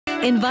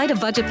Invite a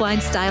Budget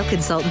Blinds style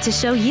consultant to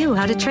show you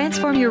how to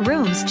transform your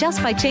rooms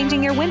just by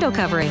changing your window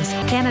coverings.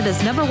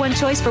 Canada's #1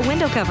 choice for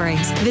window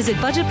coverings. Visit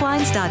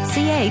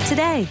budgetblinds.ca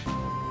today.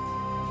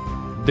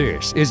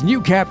 This is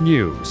Newcap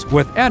News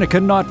with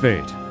Annika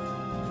Notveit.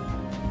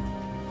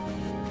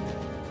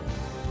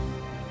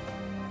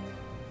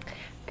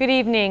 Good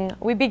evening.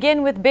 We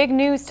begin with big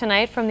news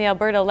tonight from the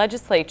Alberta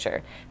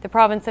Legislature. The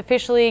province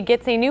officially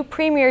gets a new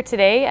premier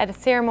today at a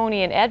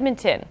ceremony in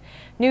Edmonton.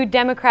 New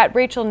Democrat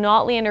Rachel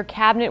Notley and her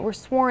cabinet were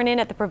sworn in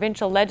at the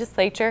provincial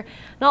legislature.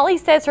 Notley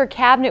says her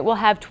cabinet will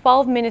have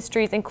 12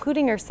 ministries,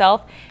 including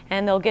herself,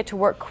 and they'll get to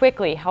work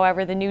quickly.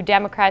 However, the New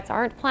Democrats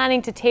aren't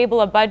planning to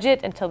table a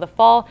budget until the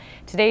fall.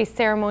 Today's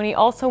ceremony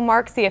also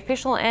marks the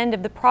official end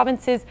of the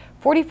province's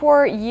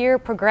 44-year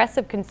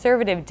progressive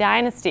conservative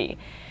dynasty.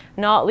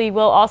 Notley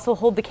will also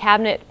hold the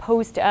cabinet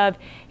post of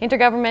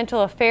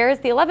intergovernmental affairs.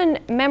 The 11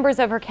 members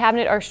of her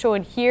cabinet are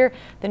shown here.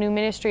 The new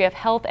Ministry of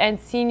Health and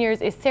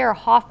Seniors is Sarah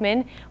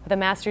Hoffman with a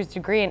master's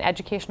degree in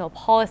educational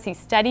policy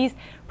studies.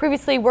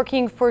 Previously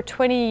working for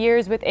 20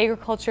 years with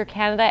Agriculture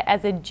Canada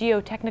as a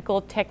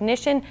geotechnical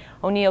technician,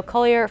 O'Neill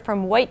Collier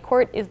from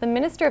Whitecourt is the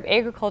Minister of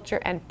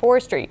Agriculture and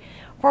Forestry.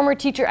 Former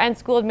teacher and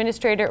school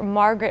administrator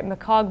Margaret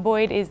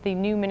McCog-Boyd is the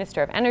new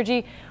Minister of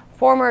Energy.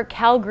 Former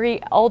Calgary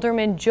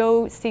Alderman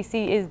Joe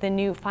Ceci is the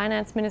new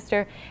Finance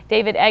Minister.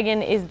 David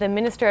Eggen is the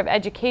Minister of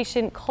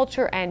Education,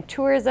 Culture and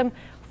Tourism.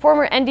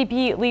 Former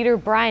NDP leader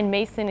Brian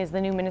Mason is the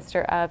new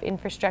Minister of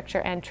Infrastructure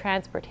and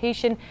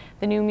Transportation.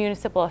 The new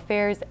Municipal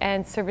Affairs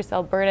and Service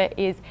Alberta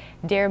is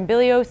Darren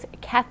Billios.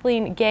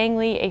 Kathleen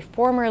Gangley, a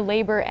former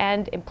Labour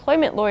and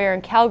Employment lawyer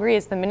in Calgary,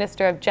 is the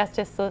Minister of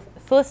Justice,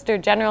 Solicitor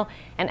General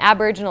and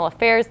Aboriginal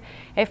Affairs.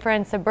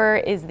 Efren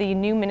Sabur is the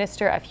new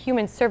Minister of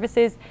Human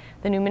Services.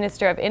 The new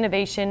Minister of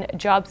Innovation,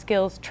 Job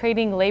Skills,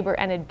 Trading, Labour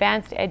and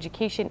Advanced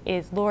Education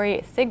is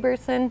Laurie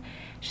Sigberson.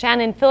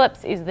 Shannon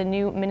Phillips is the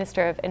new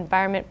Minister of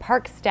Environment,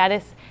 Park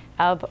Status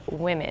of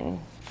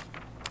Women.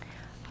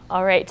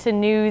 All right, to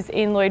news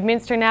in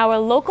Lloydminster now. A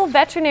local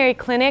veterinary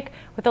clinic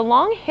with a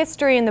long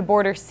history in the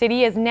border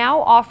city is now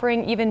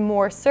offering even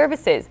more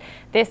services.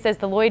 This as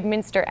the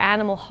Lloydminster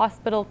Animal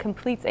Hospital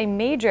completes a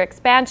major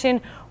expansion.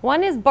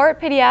 One, as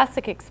Bart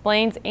Pediasic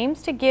explains,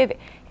 aims to give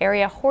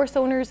area horse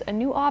owners a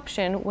new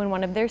option when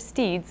one of their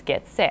steeds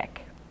gets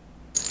sick.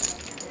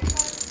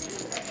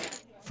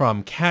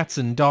 From cats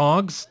and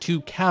dogs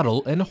to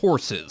cattle and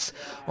horses.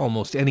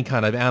 Almost any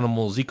kind of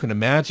animals you can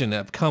imagine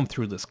have come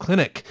through this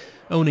clinic.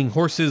 Owning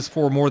horses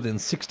for more than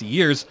 60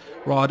 years,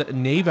 Rod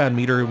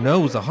Navanmeter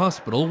knows the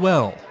hospital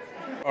well.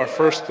 Our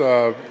first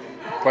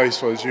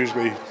place was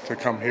usually to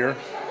come here.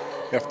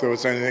 If there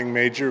was anything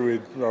major,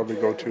 we'd probably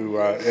go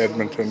to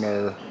Edmonton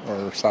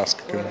or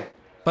Saskatoon.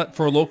 But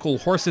for local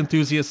horse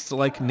enthusiasts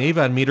like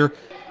Navanmeter,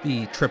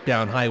 the trip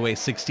down Highway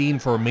 16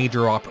 for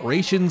major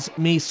operations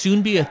may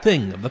soon be a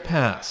thing of the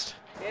past.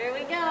 Here we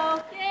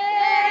go.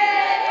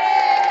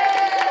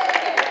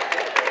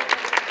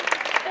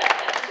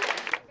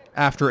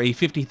 After a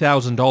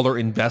 $50,000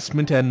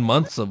 investment and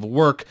months of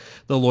work,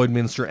 the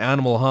Lloydminster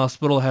Animal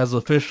Hospital has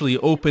officially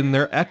opened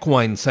their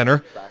Equine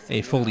Centre,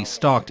 a fully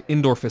stocked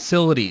indoor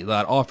facility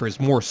that offers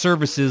more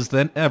services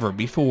than ever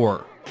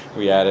before.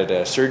 We added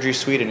a surgery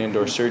suite, an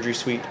indoor surgery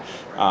suite,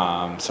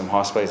 some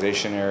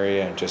hospitalization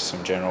area, and just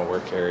some general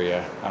work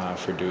area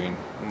for doing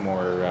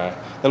more, a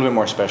little bit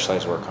more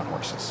specialized work on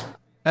horses.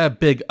 A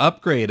big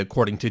upgrade,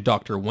 according to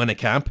Dr.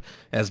 Wennekamp,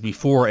 as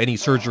before any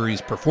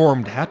surgeries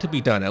performed had to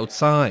be done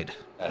outside.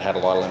 It had a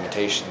lot of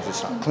limitations.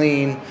 It's not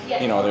clean.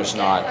 You know, there's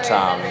not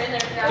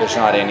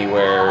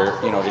anywhere,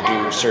 you know, to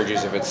do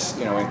surgeries if it's,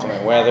 you know,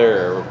 inclement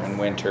weather or in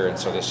winter, and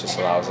so this just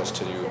allows us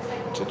to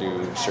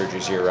do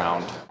surgeries year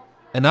round.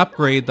 An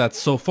upgrade that's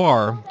so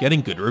far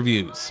getting good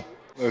reviews.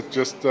 It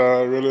just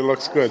really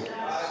looks good.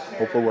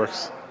 Hope it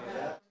works.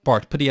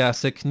 Bart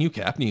Pediasic,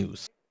 Newcap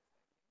News.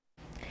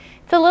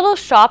 It's a little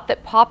shop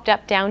that popped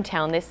up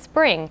downtown this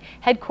spring.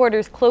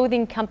 Headquarters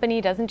Clothing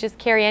Company doesn't just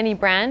carry any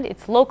brand,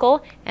 it's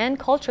local and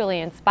culturally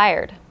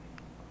inspired.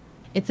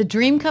 It's a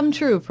dream come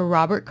true for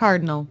Robert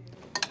Cardinal.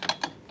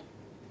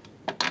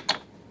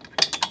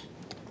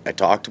 I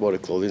talked about a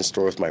clothing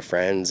store with my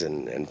friends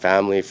and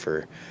family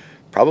for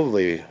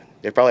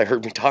they probably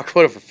heard me talk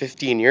about it for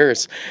 15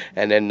 years,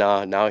 and then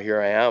now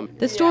here I am.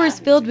 The store is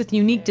filled with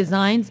unique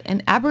designs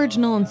and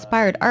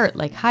Aboriginal-inspired art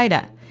like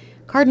Haida.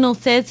 Cardinal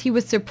says he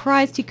was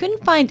surprised he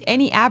couldn't find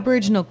any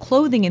Aboriginal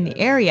clothing in the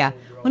area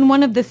when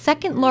one of the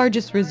second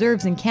largest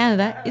reserves in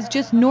Canada is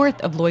just north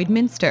of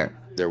Lloydminster.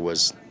 There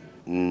was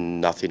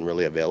nothing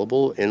really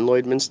available in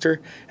Lloydminster,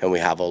 and we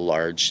have a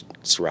large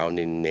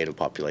surrounding Native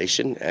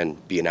population,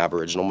 and being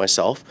Aboriginal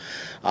myself,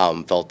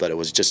 felt that it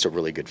was just a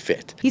really good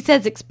fit. He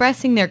says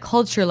expressing their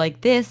culture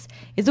like this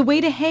is a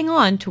way to hang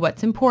on to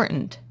what's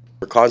important.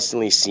 We're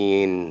constantly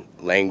seeing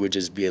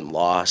languages being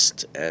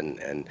lost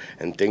and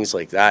things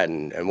like that,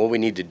 and what we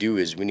need to do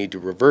is we need to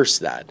reverse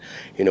that.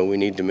 You know, we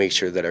need to make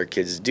sure that our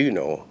kids do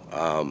know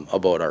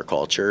about our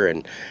culture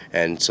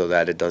and so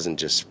that it doesn't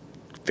just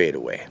fade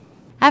away.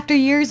 After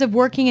years of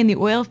working in the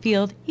oil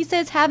field, he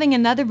says having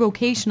another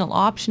vocational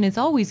option is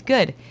always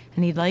good,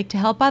 and he'd like to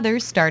help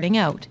others starting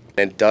out.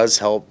 It does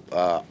help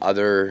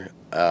other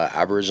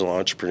Aboriginal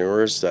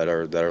entrepreneurs that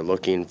are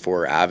looking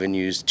for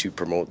avenues to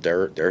promote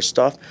their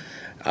stuff.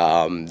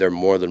 They're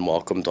more than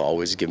welcome to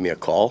always give me a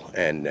call,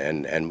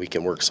 and we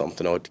can work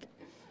something out.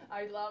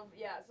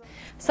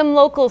 Some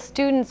local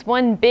students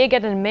won big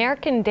at an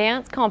American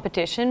dance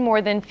competition.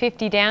 More than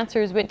 50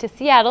 dancers went to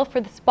Seattle for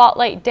the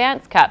Spotlight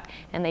Dance Cup,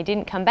 and they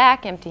didn't come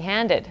back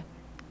empty-handed.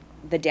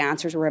 The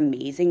dancers were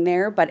amazing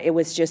there, but it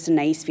was just a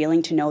nice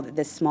feeling to know that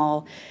this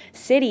small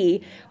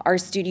city, our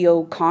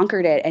studio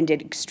conquered it and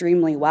did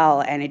extremely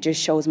well, and it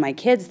just shows my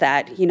kids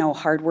that, you know,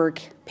 hard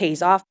work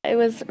pays off. It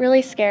was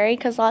really scary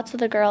because lots of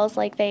the girls,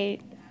 like, they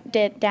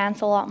did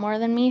dance a lot more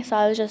than me, so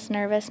I was just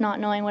nervous not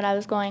knowing what I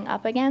was going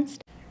up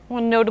against.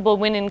 One notable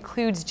win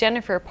includes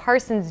Jennifer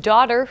Parsons'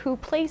 daughter, who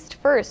placed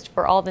first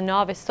for all the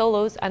novice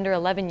solos under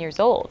 11 years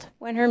old.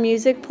 When her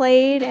music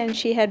played and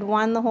she had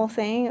won the whole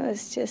thing, it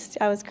was just,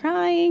 I was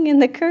crying in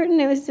the curtain.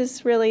 It was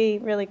just really,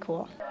 really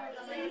cool.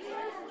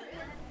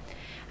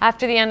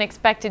 After the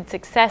unexpected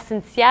success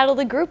in Seattle,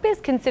 the group is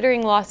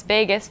considering Las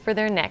Vegas for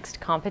their next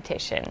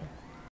competition.